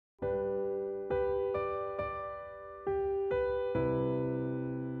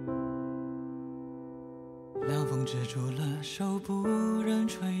控制住了手不忍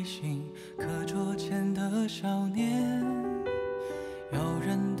垂醒，课桌前的少年，耀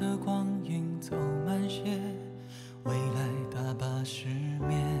人的光影走慢些，未来大把失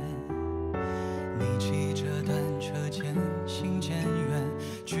眠。你骑着单车渐行渐远，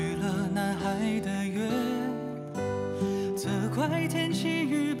去了南海的月，责怪天气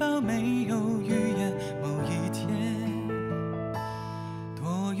预报没有预言，某一天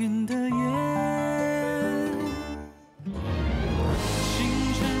多云的夜，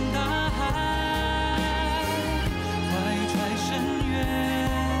星辰大海，怀揣深渊，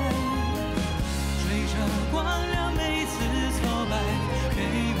追着光亮，每次挫败给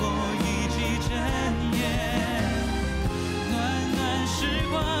我一记真言。暖暖时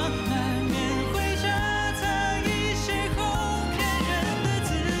光，难免会夹杂一些哄骗人的字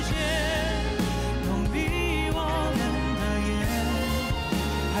节，容比我们的眼，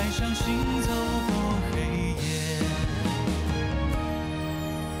还相信走过黑夜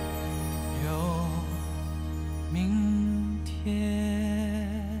有明天。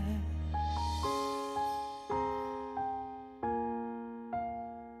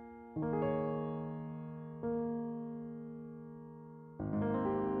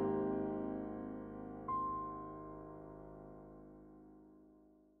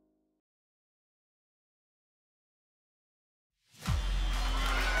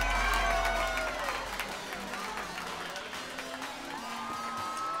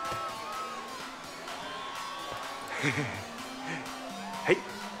嘿，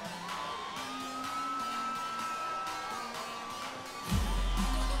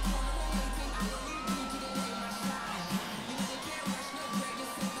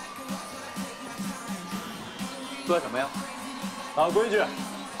喝什么呀？老规矩，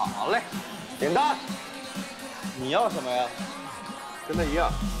好嘞，点单。你要什么呀？跟他一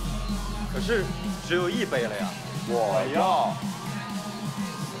样，可是只有一杯了呀。我要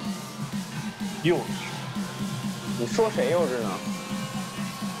幼稚。你说谁幼稚呢？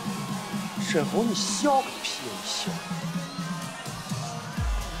沈侯，你笑个屁！你笑。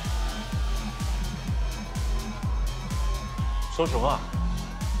说实话，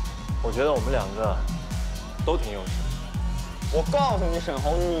我觉得我们两个都挺幼稚。我告诉你，沈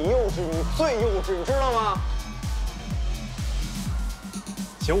侯，你幼稚，你最幼稚，你知道吗？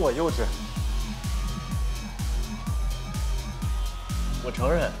行，我幼稚。我承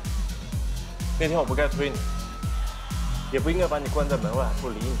认，那天我不该推你，也不应该把你关在门外不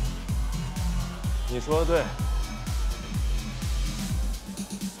理你。你说的对，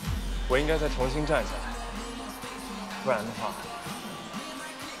我应该再重新站起来，不然的话，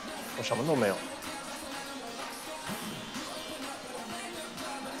我什么都没有。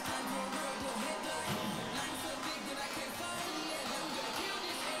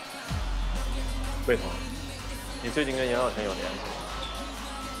魏彤，你最近跟杨晓晨有联系吗？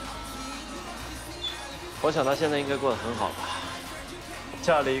我想她现在应该过得很好吧，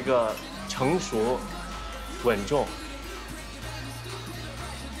嫁了一个成熟、稳重、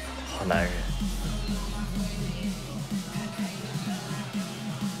好男人。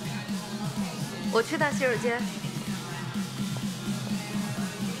我去趟洗手间。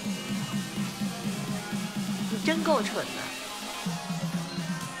你真够蠢的。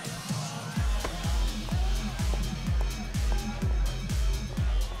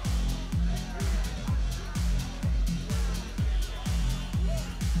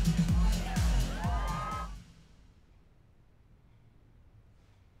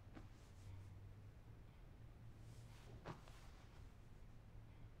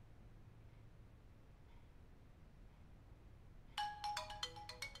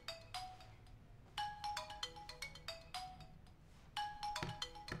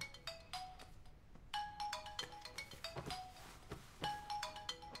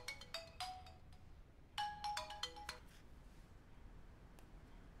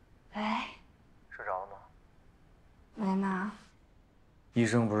喂，睡着了吗？没呢。医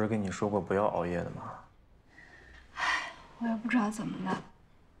生不是跟你说过不要熬夜的吗？唉，我也不知道怎么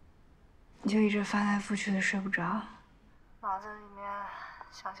的，就一直翻来覆去的睡不着，脑子里面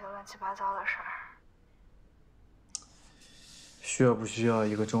想些乱七八糟的事儿。需要不需要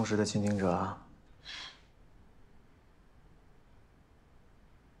一个忠实的倾听者啊？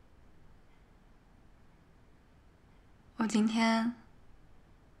我今天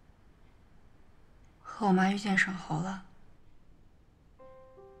和我妈遇见沈侯了。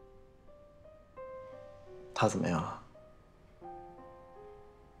他怎么样啊？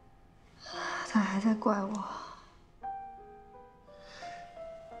他还在怪我。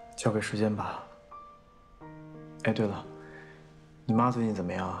交给时间吧。哎，对了，你妈最近怎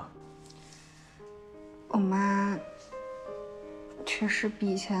么样啊？我妈确实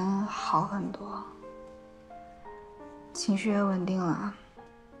比以前好很多，情绪也稳定了，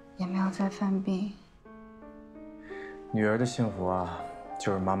也没有再犯病。女儿的幸福啊，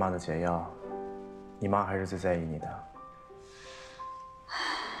就是妈妈的解药。你妈还是最在意你的。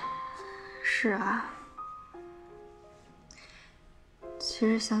是啊，其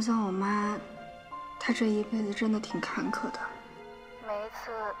实想想我妈，她这一辈子真的挺坎坷的。每一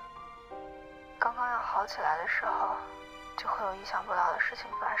次刚刚要好起来的时候，就会有意想不到的事情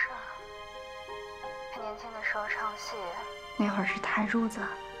发生。她年轻的时候唱戏，那会儿是台柱子，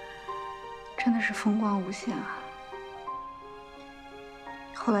真的是风光无限啊。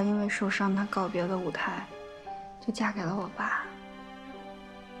后来因为受伤，她告别了舞台，就嫁给了我爸。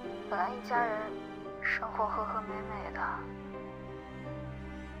本来一家人生活和和美美的，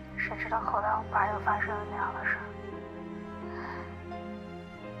谁知道后来我爸又发生了那样的事。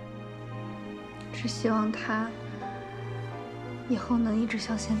只希望他以后能一直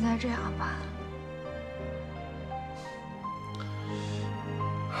像现在这样吧。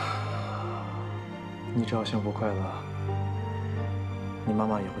你只要幸福快乐，你妈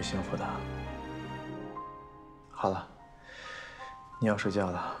妈也会幸福的。好了，你要睡觉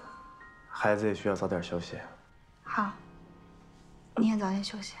了，孩子也需要早点休息。好，你也早点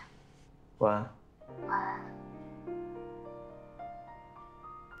休息。晚安。晚安。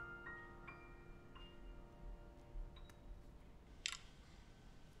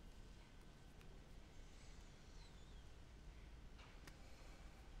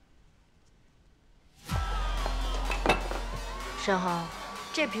沈浩，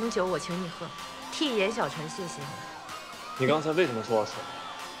这瓶酒我请你喝，替颜晓晨谢谢你。你刚才为什么说我蠢？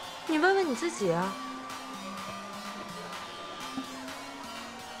你问问你自己啊。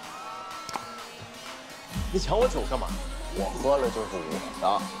你抢我酒干嘛？我喝了就是我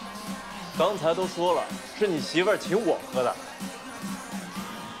的。刚才都说了，是你媳妇儿请我喝的。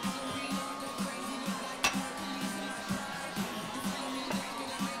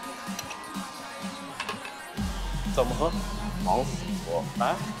怎么喝？往死喝！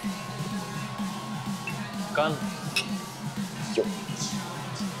来，干了。有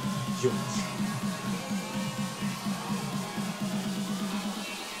有。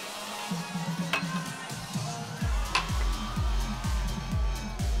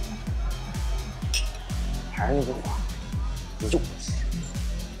还是那句话，有气。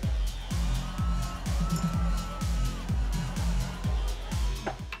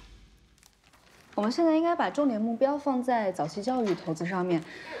我们现在应该把重点目标放在早期教育投资上面。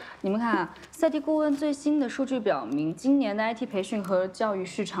你们看啊，赛迪顾问最新的数据表明，今年的 IT 培训和教育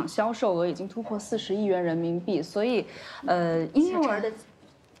市场销售额已经突破40亿元人民币。所以，婴幼儿的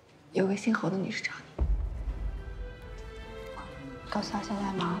有个姓侯的女士找你，告诉她现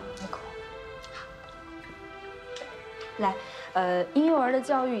在忙，没空。来，婴幼儿的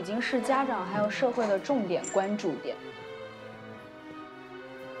教育已经是家长还有社会的重点关注点。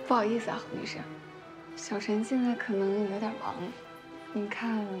不好意思啊，侯女士，小陈现在可能有点忙，您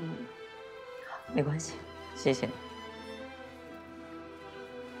看。没关系，谢谢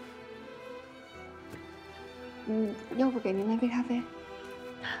你。要不给您来杯咖啡？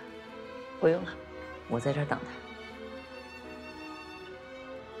不用了，我在这儿等他。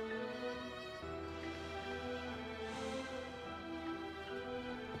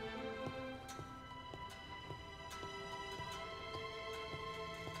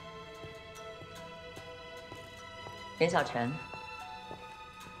颜晓晨，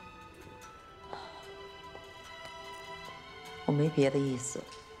我没别的意思，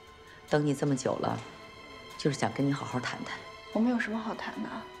等你这么久了，就是想跟你好好谈谈。我们有什么好谈的？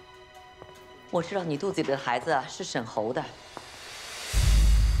我知道你肚子里的孩子是沈侯的，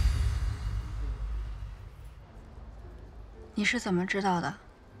你是怎么知道的？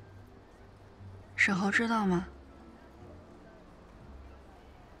沈侯知道吗？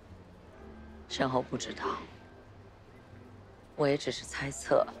沈侯不知道。我也只是猜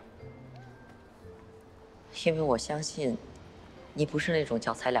测，因为我相信，你不是那种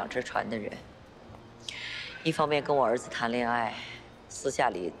脚踩两只船的人。一方面跟我儿子谈恋爱，私下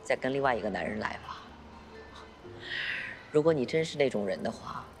里再跟另外一个男人来往。如果你真是那种人的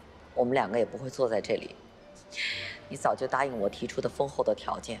话，我们两个也不会坐在这里。你早就答应我提出的丰厚的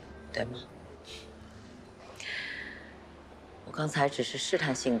条件，对吗？我刚才只是试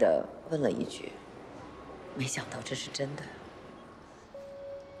探性的问了一句，没想到这是真的。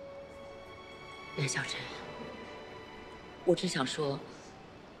颜晓晨，我只想说，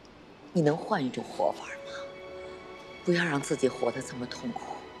你能换一种活法吗？不要让自己活得这么痛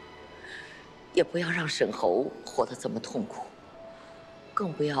苦，也不要让沈侯活得这么痛苦。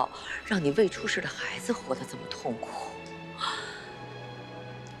更不要让你未出世的孩子活得这么痛苦。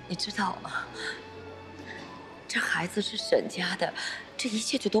你知道吗？这孩子是沈家的，这一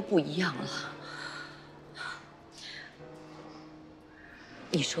切就都不一样了。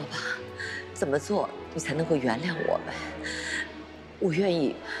你说吧，怎么做你才能够原谅我们？我愿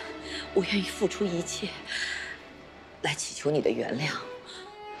意付出一切，来祈求你的原谅。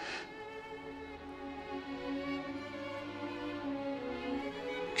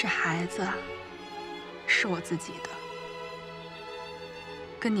这孩子是我自己的，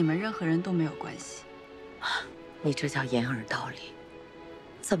跟你们任何人都没有关系。你这叫掩耳盗铃，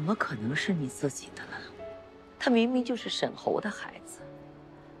怎么可能是你自己的呢？他明明就是沈侯的孩子。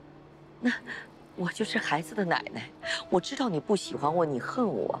那我就是孩子的奶奶，我知道你不喜欢我，你恨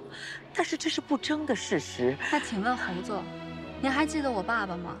我，但是这是不争的事实。那请问侯总，您还记得我爸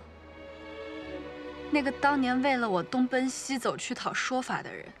爸吗？那个当年为了我东奔西走去讨说法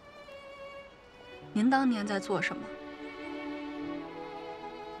的人，您当年在做什么？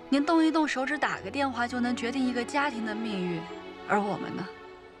您动一动手指，打个电话就能决定一个家庭的命运，而我们呢？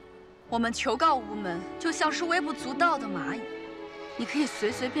我们求告无门，就像是微不足道的蚂蚁，你可以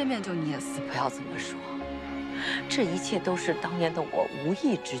随随便便就捏死。不要这么说，这一切都是当年的我无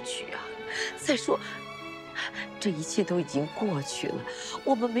意之举啊。再说，这一切都已经过去了，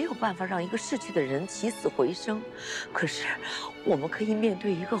我们没有办法让一个逝去的人起死回生，可是我们可以面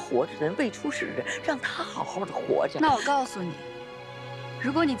对一个活着的人、未出世的人，让他好好的活着。那我告诉你，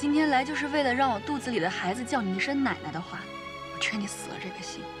如果你今天来就是为了让我肚子里的孩子叫你一声奶奶的话，我劝你死了这个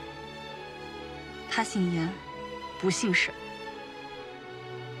心。他姓颜，不姓沈。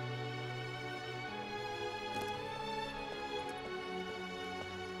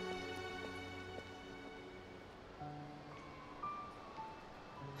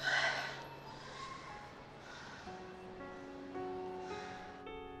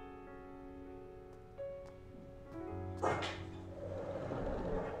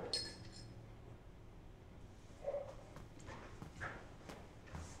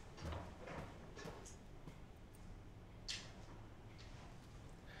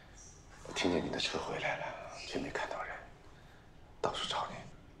听见你的车回来了，却没看到人，到处找你。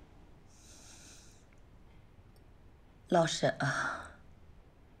老沈啊，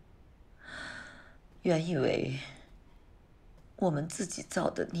原以为我们自己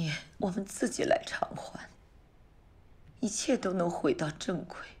造的孽，我们自己来偿还，一切都能回到正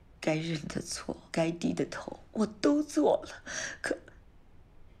轨，该认的错，该低的头，我都做了。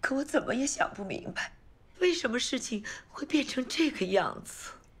可我怎么也想不明白，为什么事情会变成这个样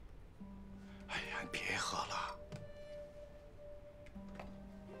子？哎呀，你别喝了。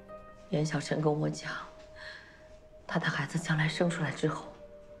颜晓晨跟我讲，他的孩子将来生出来之后，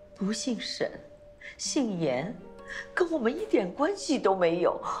不姓沈，姓颜，跟我们一点关系都没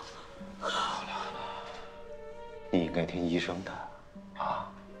有。好了，你应该听医生的，啊，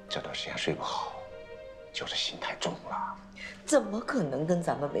这段时间睡不好，就是心太重了。怎么可能跟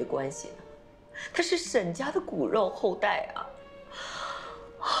咱们没关系呢？他是沈家的骨肉后代啊！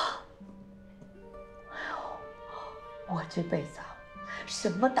我这辈子啊，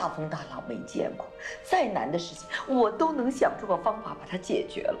什么大风大浪没见过，再难的事情我都能想出个方法把它解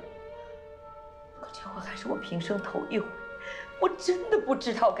决了。可这回还是我平生头一回，我真的不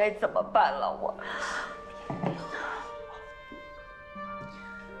知道该怎么办了。我，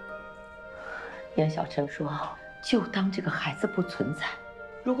颜晓晨说，就当这个孩子不存在。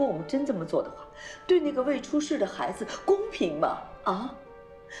如果我们真这么做的话，对那个未出世的孩子公平吗？啊，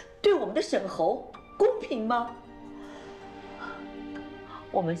对我们的沈侯公平吗？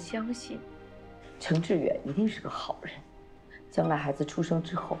我们相信，程致远一定是个好人。将来孩子出生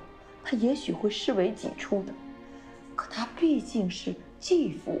之后，他也许会视为己出的。可他毕竟是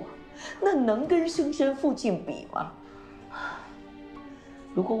继父啊，那能跟生身父亲比吗？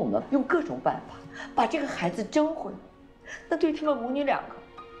如果我们用各种办法把这个孩子争回来，那对他们母女两个，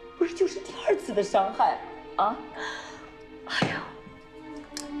不是就是第二次的伤害吗？啊！哎呀！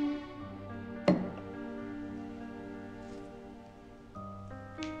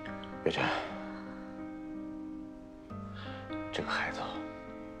月珍，这个孩子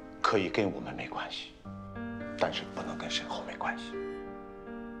可以跟我们没关系，但是不能跟沈侯没关系。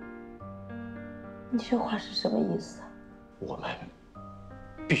你这话是什么意思啊？我们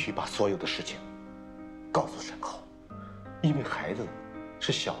必须把所有的事情告诉沈侯，因为孩子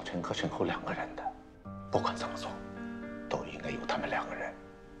是小陈和沈侯两个人的，不管怎么做，都应该由他们两个人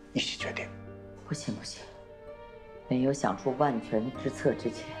一起决定。不行不行，没有想出万全之策之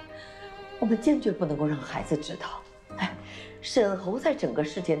前，我们坚决不能够让孩子知道。哎，沈侯在整个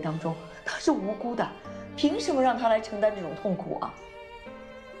事件当中他是无辜的，凭什么让他来承担这种痛苦啊？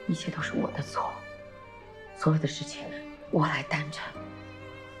一切都是我的错，所有的事情我来担着。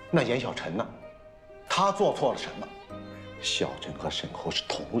那颜晓晨呢？他做错了什么？晓晨和沈候是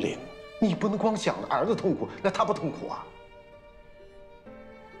同龄，你不能光想着儿子痛苦，那他不痛苦啊？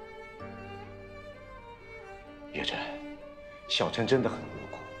月珍，晓晨真的很无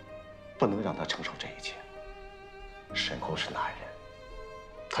辜，不能让他承受这一切。沈候是男人，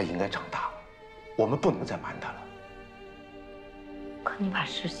他应该长大了，我们不能再瞒他了。可你把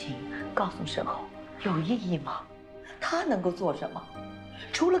事情告诉沈候，有意义吗？他能够做什么？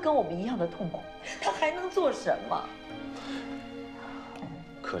除了跟我们一样的痛苦，他还能做什么？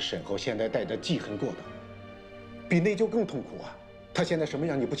可沈候现在带着记恨过的，比内疚更痛苦啊！他现在什么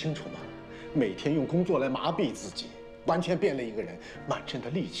样你不清楚吗？每天用工作来麻痹自己，完全变了一个人，满身的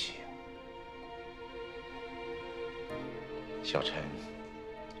戾气。小陈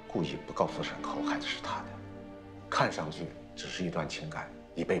故意不告诉沈候孩子是他的，看上去只是一段情感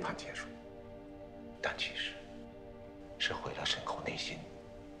以背叛结束，但其实是毁了沈候内心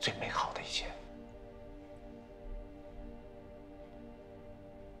最美好的一切。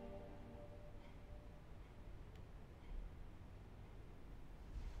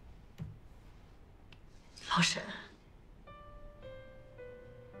老沈，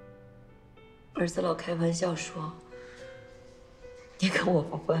儿子老开玩笑说你跟我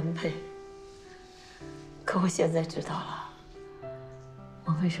不般配，可我现在知道了，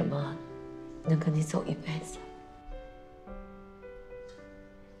我为什么能跟你走一辈子。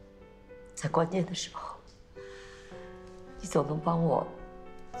在关键的时候，你总能帮我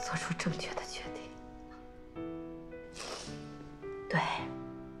做出正确的决定。对。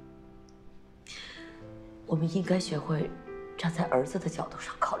我们应该学会站在儿子的角度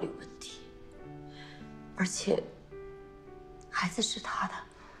上考虑问题，而且，孩子是他的，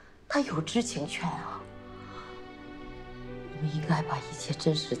他有知情权啊。我们应该把一切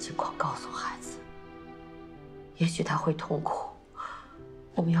真实的情况告诉孩子。也许他会痛苦，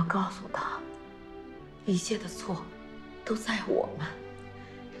我们要告诉他，一切的错都在我们，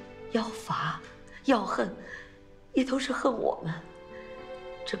要罚要恨，也都是恨我们。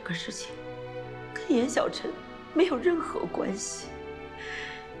整个事情跟颜晓晨没有任何关系。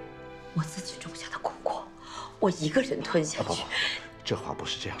我自己种下的苦果，我一个人吞下去。这话不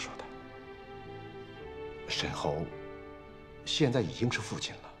是这样说的。沈候现在已经是父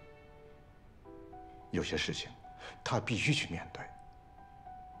亲了，有些事情他必须去面对。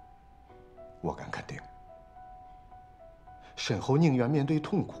我敢肯定，沈候宁愿面对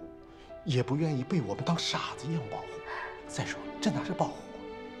痛苦，也不愿意被我们当傻子一样保护。再说，这哪是保护啊，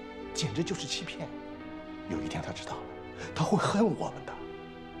简直就是欺骗。有一天他知道了，他会恨我们的。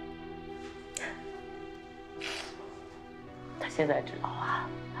他现在知道了，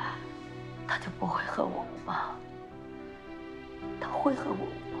他就不会恨我们吗？他会恨我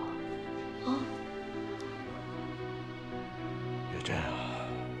们吗？啊？月珍啊，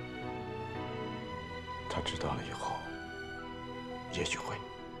他知道了以后，也许会，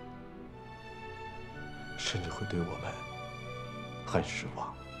甚至会对我们很失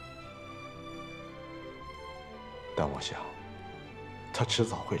望。但我想，他迟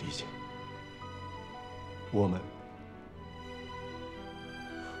早会理解，我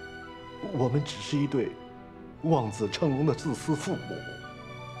们只是一对望子成龙的自私父母，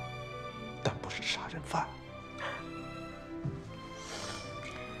但不是杀人犯。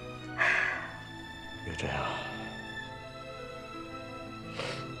月珍啊，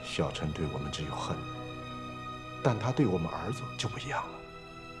小陈对我们只有恨，但他对我们儿子就不一样了，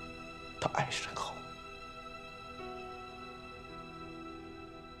他爱沈候。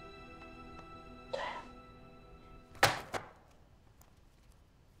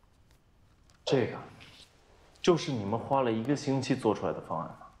这个，就是你们花了1个星期做出来的方案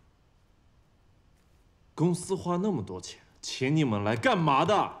吗？公司花那么多钱，请你们来干嘛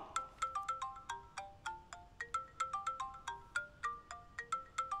的？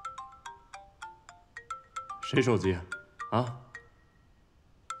谁手机？啊？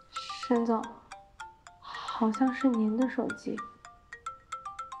沈总，好像是您的手机。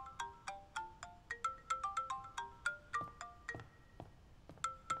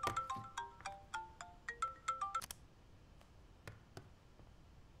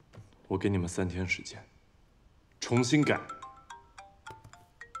我给你们3天时间，重新改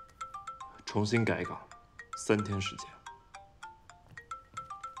稿，3天时间。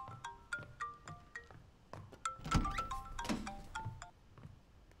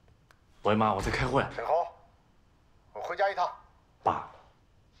喂妈，我在开会。沈候，我回家一趟。爸，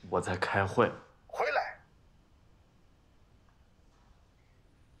我在开会。回来。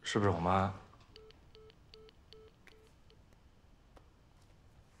是不是我妈？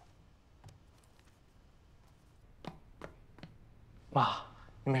妈，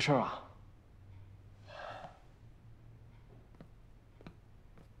你没事吧？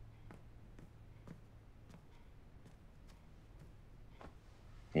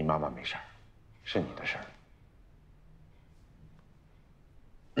你妈妈没事儿，是你的事儿。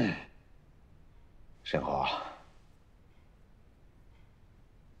沈侯啊，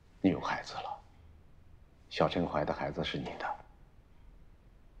你有孩子了，小陈怀的孩子是你的，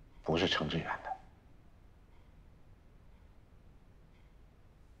不是程致远的。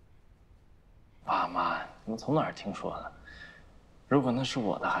妈，你们从哪儿听说的？如果那是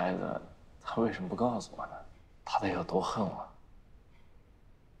我的孩子，他为什么不告诉我呢？他得有多恨我？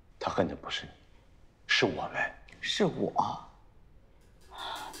他恨的不是你，是我们，是我。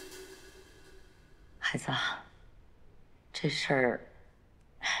孩子啊，这事儿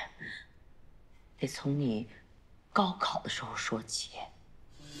得从你高考的时候说起。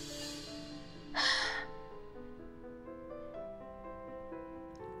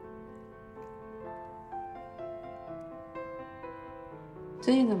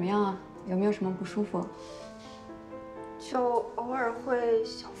最近怎么样啊？有没有什么不舒服？就偶尔会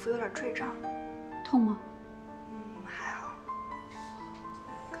小腹有点坠胀。痛吗？还好。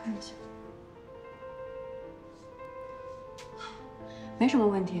看一下。没什么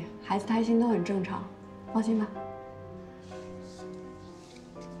问题，孩子胎心都很正常，放心吧。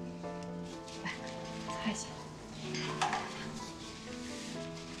来，擦一下。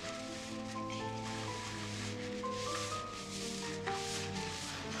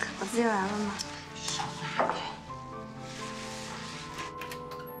我自己来了吗？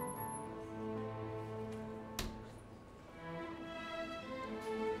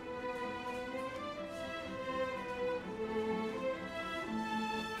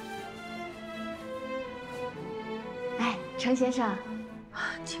哎，程先生，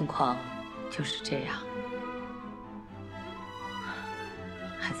情况就是这样。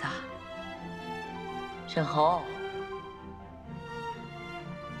孩子啊，沈侯。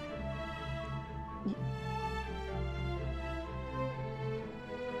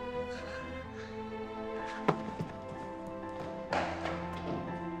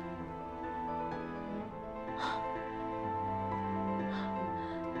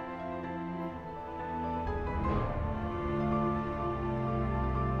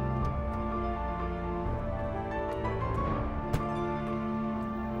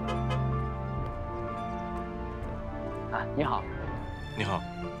你好，你好，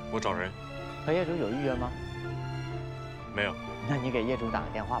我找人。和业主有预约吗？没有。那你给业主打个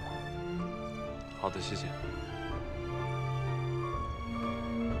电话吧。好的，谢谢。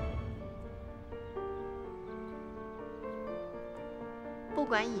不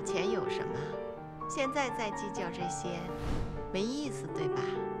管以前有什么，现在再计较这些，没意思，对吧？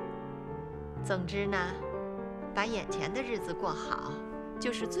总之呢，把眼前的日子过好，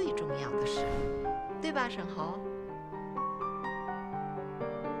就是最重要的事，对吧，沈侯？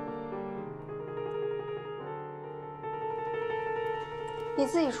你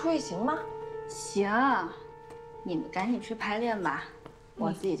自己出去行吗？行，你们赶紧去排练吧，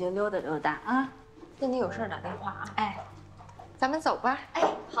我自己就溜达溜达啊。那你有事打电话啊？哎，咱们走吧。哎，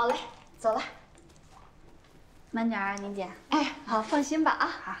好嘞，走了。慢点啊，宁姐。哎，好，放心吧啊。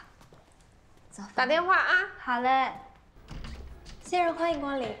好，走。打电话啊。好嘞。先生，欢迎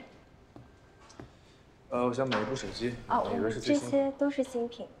光临。我想买一部手机。哦，我们这些都是新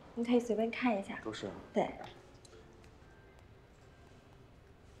品，您可以随便看一下。都是啊。对。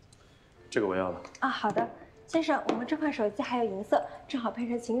这个我要了。啊，好的，先生，我们这款手机还有银色，正好配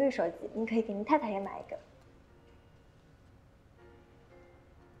成情侣手机，您可以给您太太也买一个。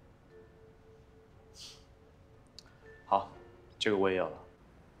好，这个我也要了。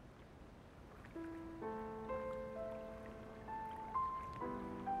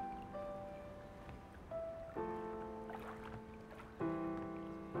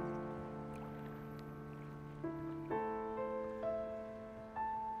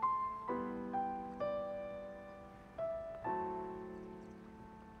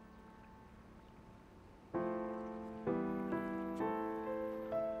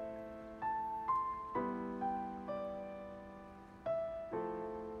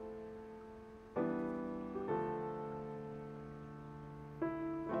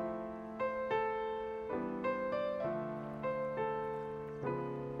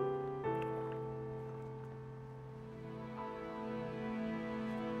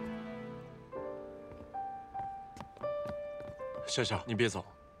笑笑，你别走。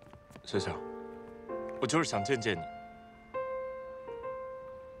笑笑，我就是想见见你。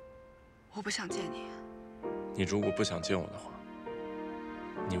我不想见你。你如果不想见我的话，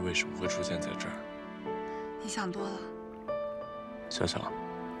你为什么会出现在这儿？你想多了。小小，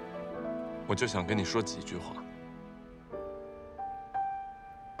我就想跟你说几句话。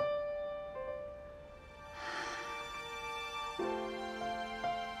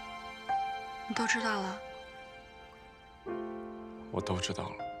你都知道了？我都知道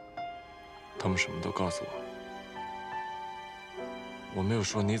了，他们什么都告诉我。我没有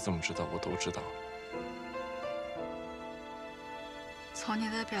说你怎么知道，我都知道。从你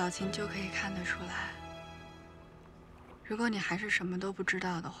的表情就可以看得出来。如果你还是什么都不知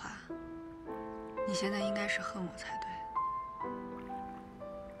道的话，你现在应该是恨我才对。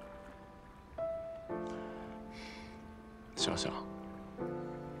小小，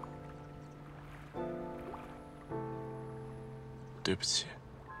对不起。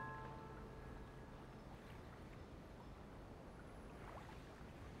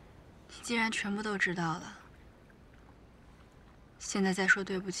你既然全部都知道了，现在再说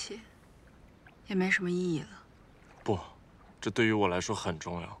对不起，也没什么意义了。不，这对于我来说很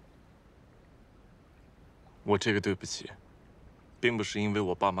重要。我这个对不起，并不是因为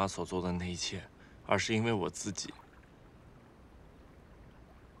我爸妈所做的那一切，而是因为我自己。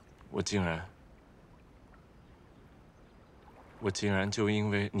我竟然就因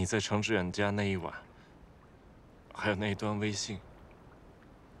为你在程致远家那一晚，还有那一段微信，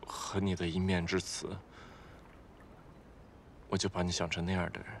和你的一面之词，我就把你想成那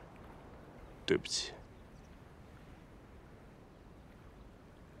样的人。对不起。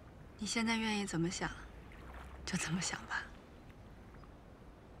你现在愿意怎么想，就怎么想吧。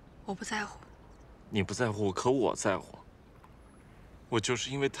我不在乎。你不在乎，可我在乎。我就是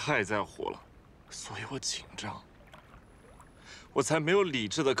因为太在乎了，所以我紧张，我才没有理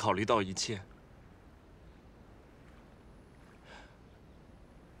智地考虑到一切。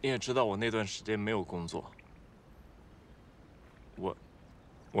你也知道，我那段时间没有工作，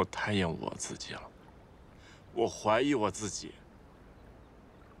我太厌恶我自己了，我怀疑我自己。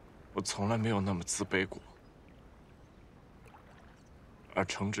我从来没有那么自卑过，而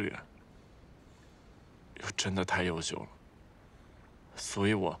程致远又真的太优秀了，所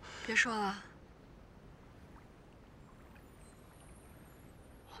以我……别说了，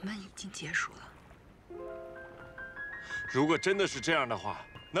我们已经结束了。如果真的是这样的话，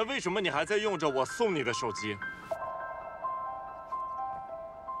那为什么你还在用着我送你的手机？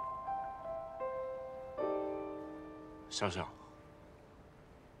小小。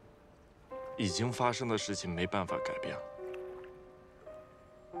已经发生的事情没办法改变了。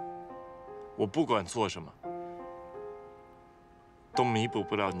我不管做什么，都弥补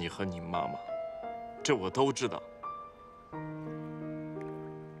不了你和你妈妈，这我都知道。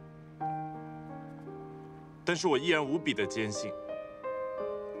但是我依然无比的坚信，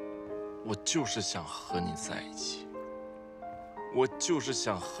我就是想和你在一起，我就是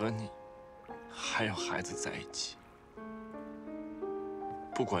想和你还有孩子在一起。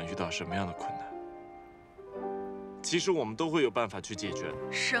不管遇到什么样的困难，其实我们都会有办法去解决。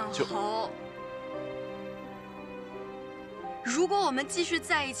沈侯，如果我们继续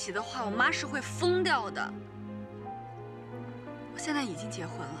在一起的话，我妈是会疯掉的。我现在已经结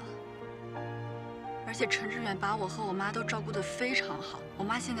婚了，而且程致远把我和我妈都照顾得非常好，我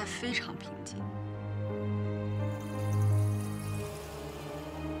妈现在非常平静。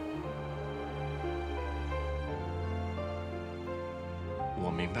我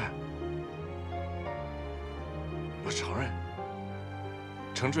明白，我承认，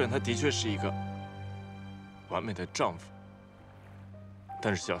程致远他的确是一个完美的丈夫。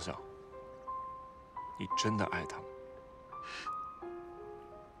但是小小，你真的爱他吗？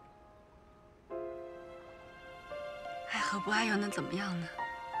爱和不爱又能怎么样呢？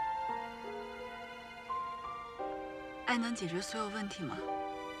爱能解决所有问题吗？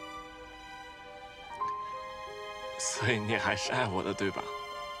所以你还是爱我的，对吧？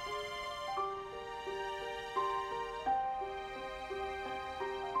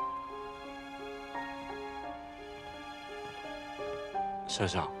小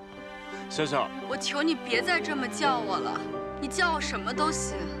小，小小，我求你别再这么叫我了，你叫我什么都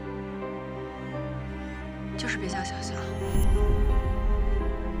行，就是别叫小小。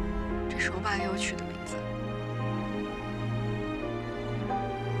这是我爸给我取的名字。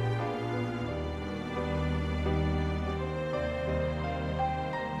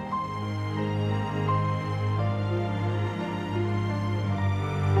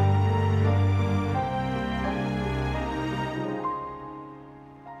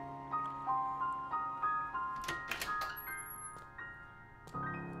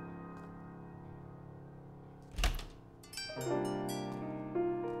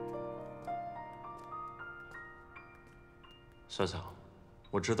小小，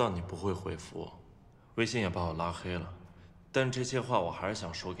我知道你不会回复我，微信也把我拉黑了，但这些话我还是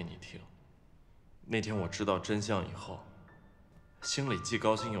想说给你听。那天我知道真相以后，心里既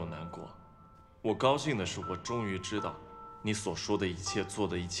高兴又难过。我高兴的是，我终于知道，你所说的一切、做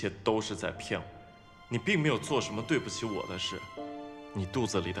的一切都是在骗我。你并没有做什么对不起我的事，你肚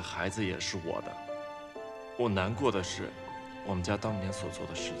子里的孩子也是我的。我难过的是，我们家当年所做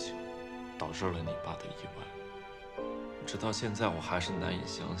的事情，导致了你爸的意外。直到现在，我还是难以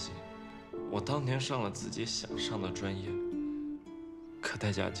相信，我当年上了自己想上的专业，可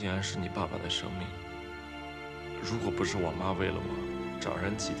代价竟然是你爸爸的生命。如果不是我妈为了我找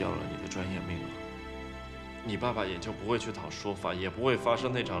人挤掉了你的专业命了，你爸爸也就不会去讨说法，也不会发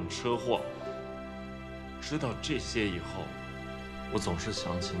生那场车祸。知道这些以后，我总是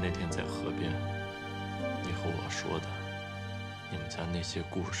想起那天在河边，你和我说的你们家那些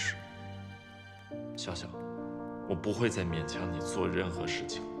故事。笑笑，我不会再勉强你做任何事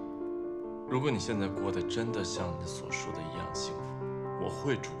情。如果你现在过得真的像你所说的一样幸福，我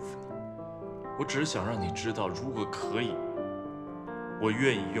会祝福你。我只是想让你知道，如果可以，我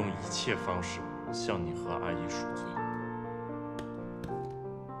愿意用一切方式向你和阿姨赎罪。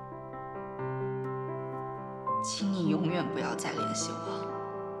请你永远不要再联系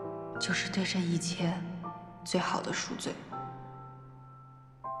我，就是对这一切最好的赎罪。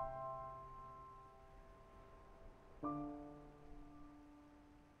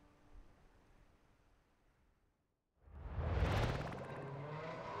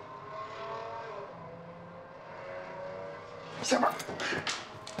下班。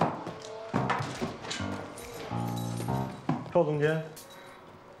赵总监，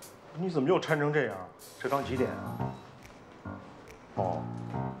你怎么又掺成这样？这刚几点啊？哦，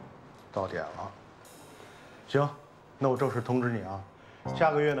到点了。行，那我正式通知你啊，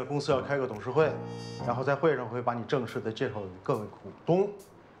下个月呢，公司要开个董事会，然后在会上会把你正式的介绍给各位股东，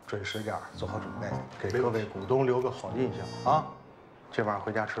准时点，做好准备，给各位股东留个好印象啊。这晚上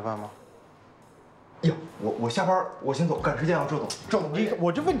回家吃饭吗？呀，我下班，我先走，赶时间啊，赵总。赵总，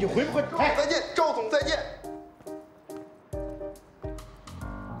我就问你回不回？哎，再见，赵总，再见。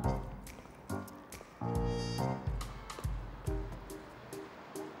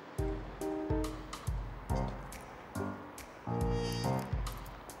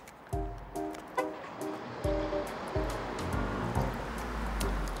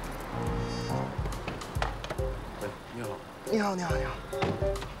你好。你好，你好，你好。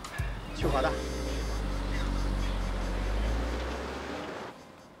去华大。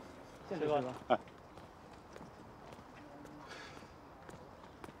谢谢哥。哎。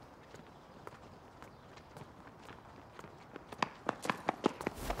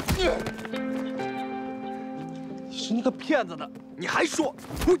你是那个骗子的，你还说？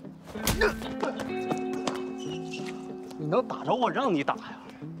你能打着我让你打呀？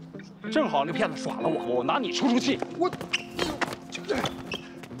正好那骗子耍了我，我拿你出气。我，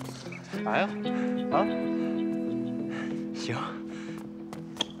来呀，啊，行。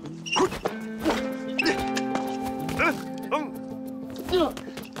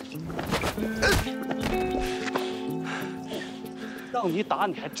让你打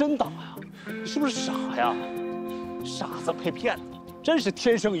你还真打呀？你是不是傻呀？傻子配骗子，真是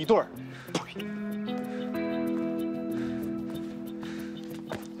天生一对儿。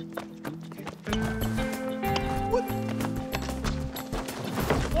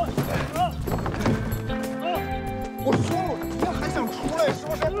我说了，你还想出来是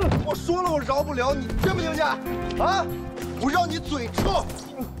不是？我说了，我饶不了你，听不听见？啊！我让你嘴臭，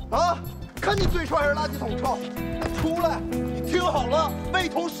啊！看你嘴臭还是垃圾桶臭！出来！你听好了，魏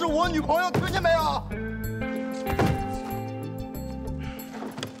彤是我女朋友，听见没有？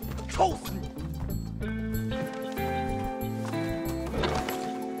臭死你！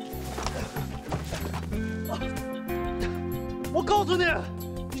我告诉你，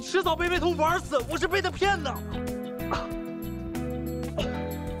你迟早被魏彤玩死！我是被他骗的。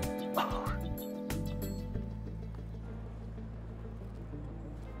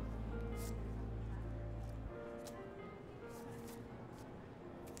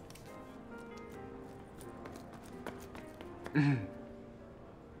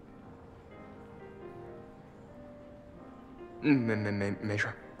没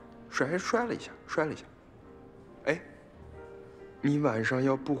事，摔了一下。哎，你晚上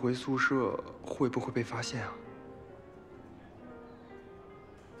要不回宿舍，会不会被发现啊？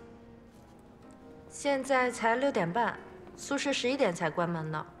现在才6点半，宿舍11点才关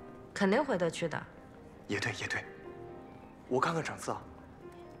门呢，肯定回得去的。也对，我看看场次啊。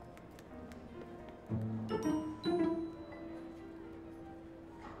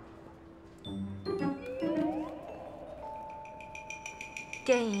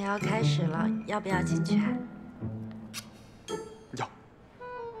电影要开始了，要不要进去？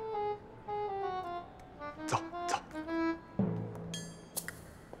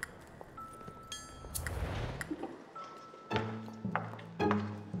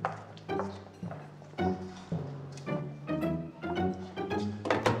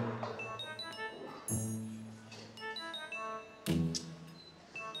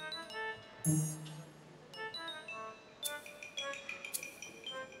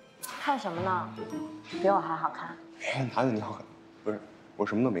看什么呢？比我还好看。哪有你好看？不是，我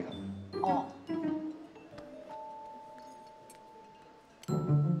什么都没看。哦。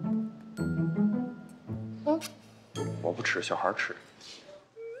我不吃，小孩吃。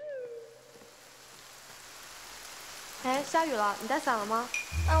哎，下雨了，你带伞了吗？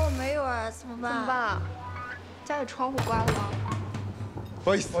啊，我没有啊，怎么办？怎么办啊？家里窗户关了吗？不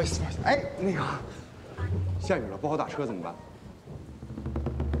好意思，不好意思，不好意思。哎，那个，下雨了，不好打车怎么办？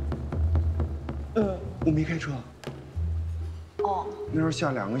我没开车。哦。那要是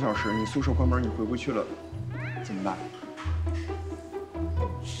下2个小时，你宿舍关门，你回不去了，怎么办？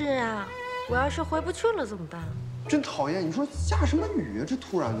是啊，我要是回不去了怎么办？真讨厌！你说下什么雨啊？这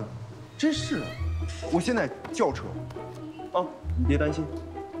突然的，真是的。我现在叫车，啊，你别担心。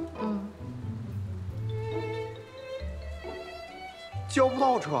叫不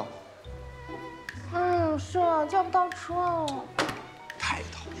到车。是啊，叫不到车了。太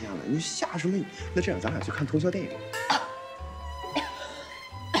讨厌了！你下什么雨？那这样，咱俩去看通宵电影。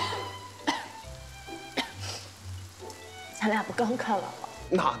咱俩不刚看完了？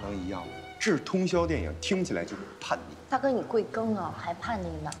那能一样吗？这是通宵电影，听起来就是叛逆。大哥，你贵庚啊，还叛逆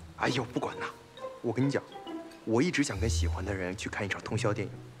呢？哎呦，不管那，我跟你讲，我一直想跟喜欢的人去看一场通宵电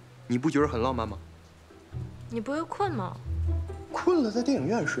影，你不觉得很浪漫吗？你不会困吗？困了在电影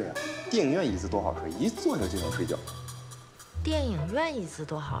院睡啊，电影院椅子多好睡，一坐下就想睡觉。电影院椅子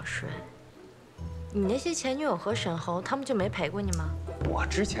多好睡。你那些前女友和沈候，他们就没陪过你吗？我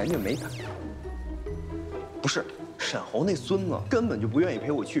之前就没陪。不是，沈候那孙子根本就不愿意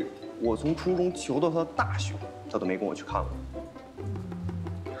陪我去。我从初中求到他大学，他都没跟我去看过。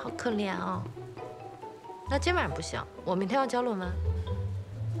好可怜啊！那今晚不行，我明天要交论文。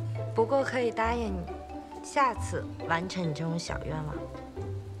不过可以答应你，下次完成你这种小愿望。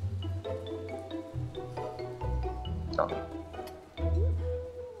啊。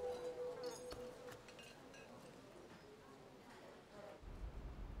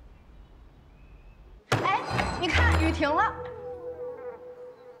哎，你看雨停了。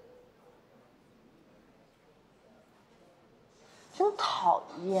真讨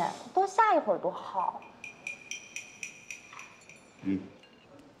厌，多下一会儿多好。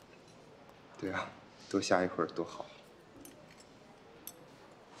对啊，多下一会儿多好。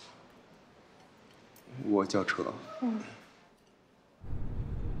我叫车。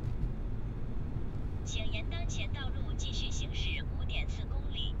请沿当前道路继续行驶5.4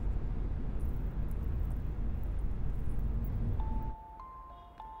公里。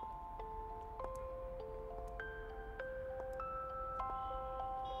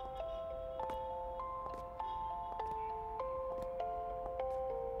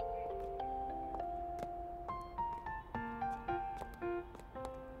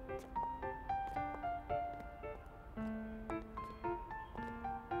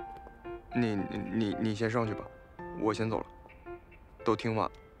你先上去吧，我先走了。都挺晚。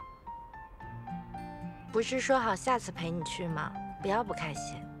不是说好下次陪你去吗？不要不开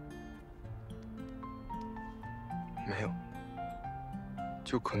心。没有，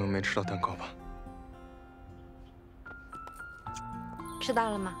就可能没吃到蛋糕吧。吃到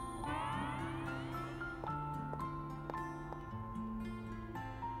了吗？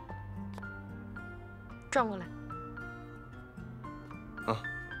转过来。啊。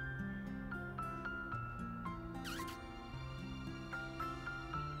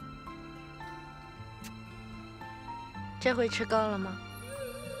这回吃够了吗？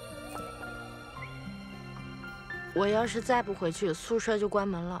我要是再不回去，宿舍就关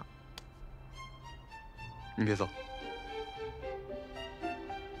门了。你别走。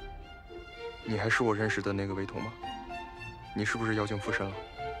你还是我认识的那个维彤吗？你是不是妖精附身了？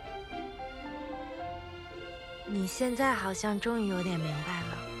你现在好像终于有点明白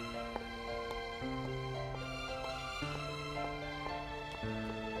了。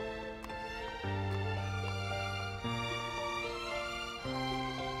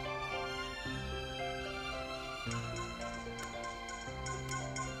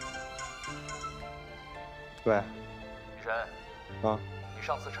喂，雨辰，啊，你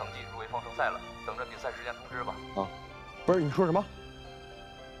上次成绩入围方程赛了，等着比赛时间通知吧。啊，不是，你说什么？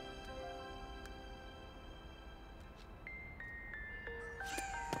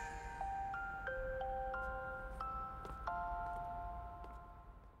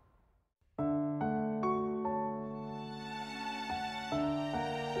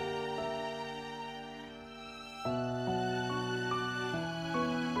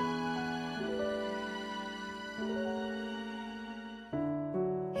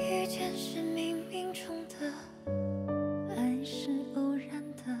遇见是冥冥中的暗示。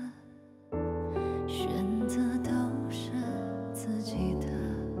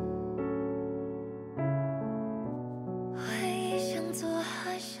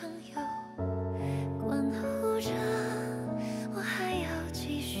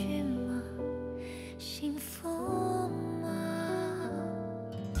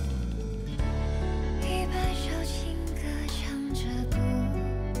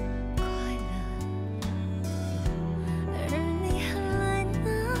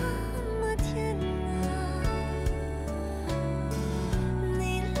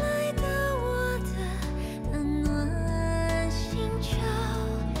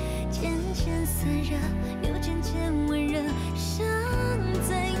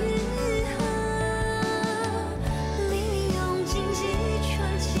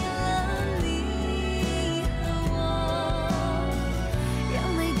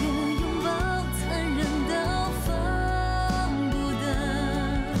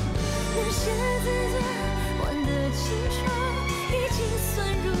青春已经算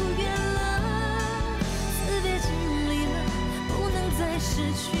如愿了，辞别经历了，不能再失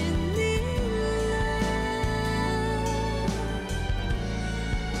去你。